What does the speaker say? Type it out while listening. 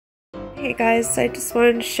Hey guys, I just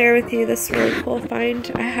wanted to share with you this really cool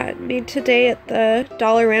find I had made today at the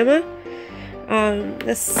Dollarama.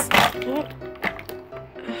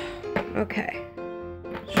 Okay.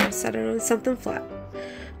 Should have set it on something flat.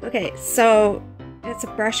 Okay, so it's a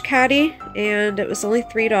brush caddy and it was only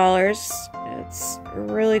 $3. It's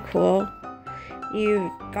really cool.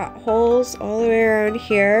 You've got holes all the way around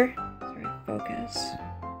here. Sorry, focus.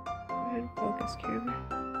 Go ahead, focus camera.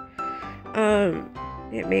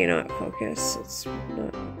 It may not focus. It's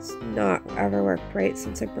not ever worked right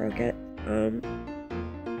since I broke it.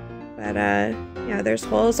 Yeah, there's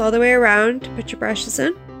holes all the way around to put your brushes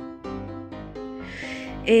in.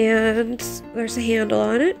 And there's a handle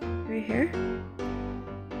on it right here.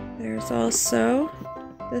 There's also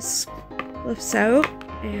this lifts out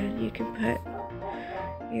and you can put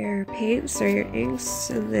your paints or your inks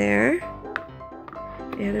in there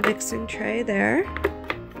and a mixing tray there.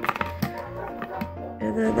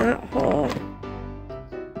 And then that whole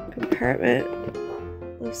compartment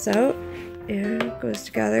lifts out and goes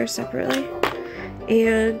together separately.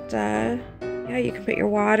 And yeah, you can put your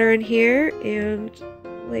water in here and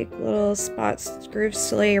like little spots, grooves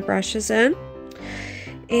to lay your brushes in.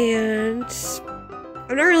 And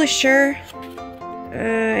I'm not really sure.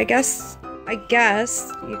 I guess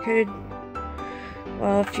you could,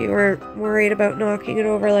 well, if you weren't worried about knocking it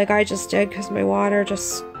over like I just did, because my water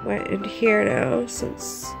just went into here now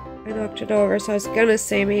since I knocked it over. So I was gonna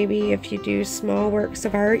say maybe if you do small works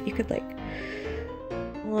of art, you could like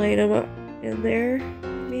line them up in there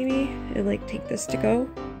maybe and like take this to go,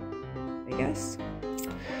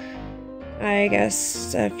 I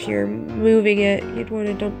guess if you're moving it, you'd want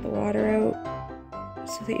to dump the water out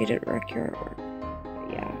so that you didn't wreck your artwork.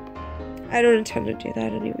 But yeah, I don't intend to do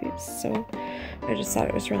that anyways, so I just thought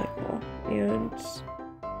it was really cool. And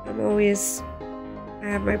I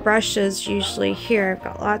have my brushes usually here. I've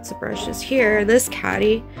got lots of brushes here in this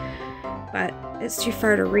caddy, but it's too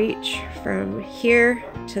far to reach from here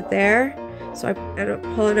to there. So I end up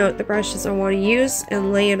pulling out the brushes I want to use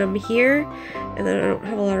and laying them here, and then I don't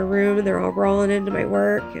have a lot of room and they're all rolling into my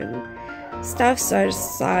work and stuff. So I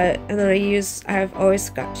just thought, and then I've always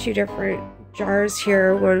got two different jars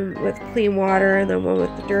here, one with clean water and then one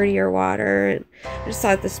with the dirtier water, and I just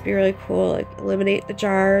thought this would be really cool, like eliminate the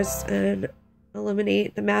jars and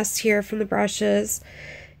eliminate the mess here from the brushes.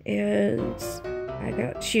 And I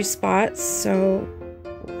got two spots, so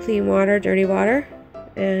clean water, dirty water,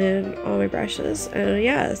 and all my brushes. And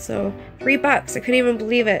yeah, so $3. I couldn't even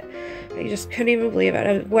believe it. I just couldn't even believe it.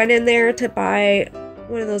 I went in there to buy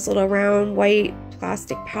one of those little round white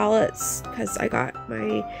plastic palettes because I got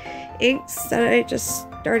my inks that I just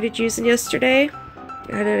started using yesterday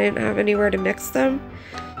and I didn't have anywhere to mix them.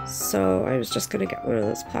 So I was just gonna get one of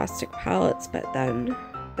those plastic palettes, but then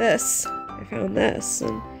I found this,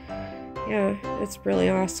 and yeah, it's really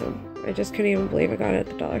awesome. I just couldn't even believe I got it at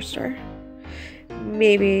the dollar store.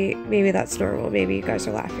 Maybe that's normal. Maybe you guys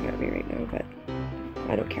are laughing at me right now, but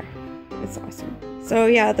I don't care. It's awesome. So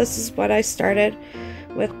yeah, this is what I started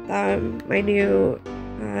with my new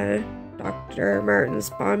Dr. Martin's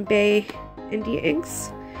Bombay Indie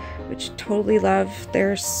inks, which I totally love.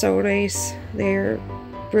 They're so nice. They're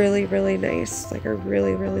really, really nice. Like, I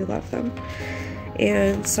really, really love them.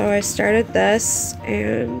 And so I started this,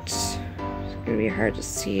 and it's gonna be hard to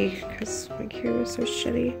see because my camera's so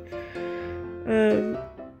shitty.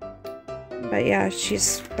 But yeah,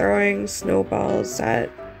 she's throwing snowballs at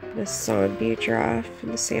the zombie giraffe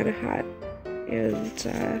and the Santa hat, and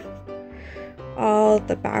all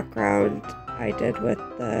the background I did with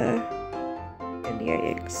the India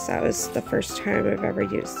inks. That was the first time I've ever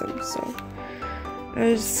used them, so I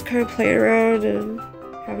was just kind of playing around and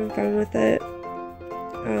having fun with it.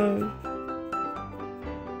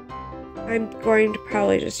 I'm going to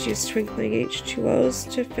probably just use Twinkling H2os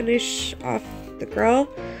to finish off the girl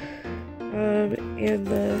and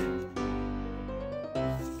the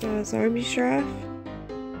zombie giraffe.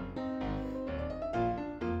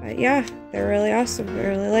 But yeah, they're really awesome. I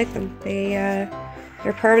really like them.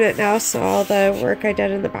 They're permanent now, so all the work I did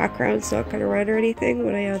in the background's not going to run or anything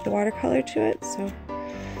when I add the watercolor to it. So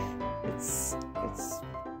it's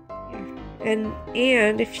yeah.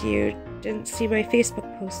 And if you didn't see my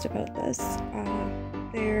Facebook post about this,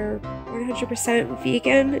 they're 100%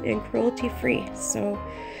 vegan and cruelty free. So,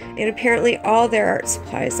 and apparently all their art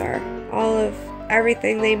supplies are, all of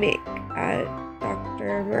everything they make at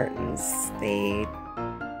Dr. Martin's, they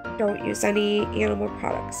don't use any animal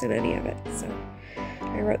products in any of it. So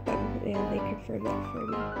I wrote them and they confirmed that for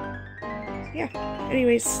me. So yeah,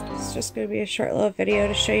 anyways, it's just going to be a short little video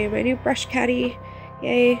to show you my new brush caddy.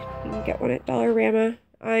 Yay, you can get one at Dollarama.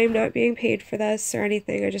 I'm not being paid for this or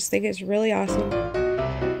anything. I just think it's really awesome.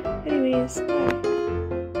 Anyways, bye.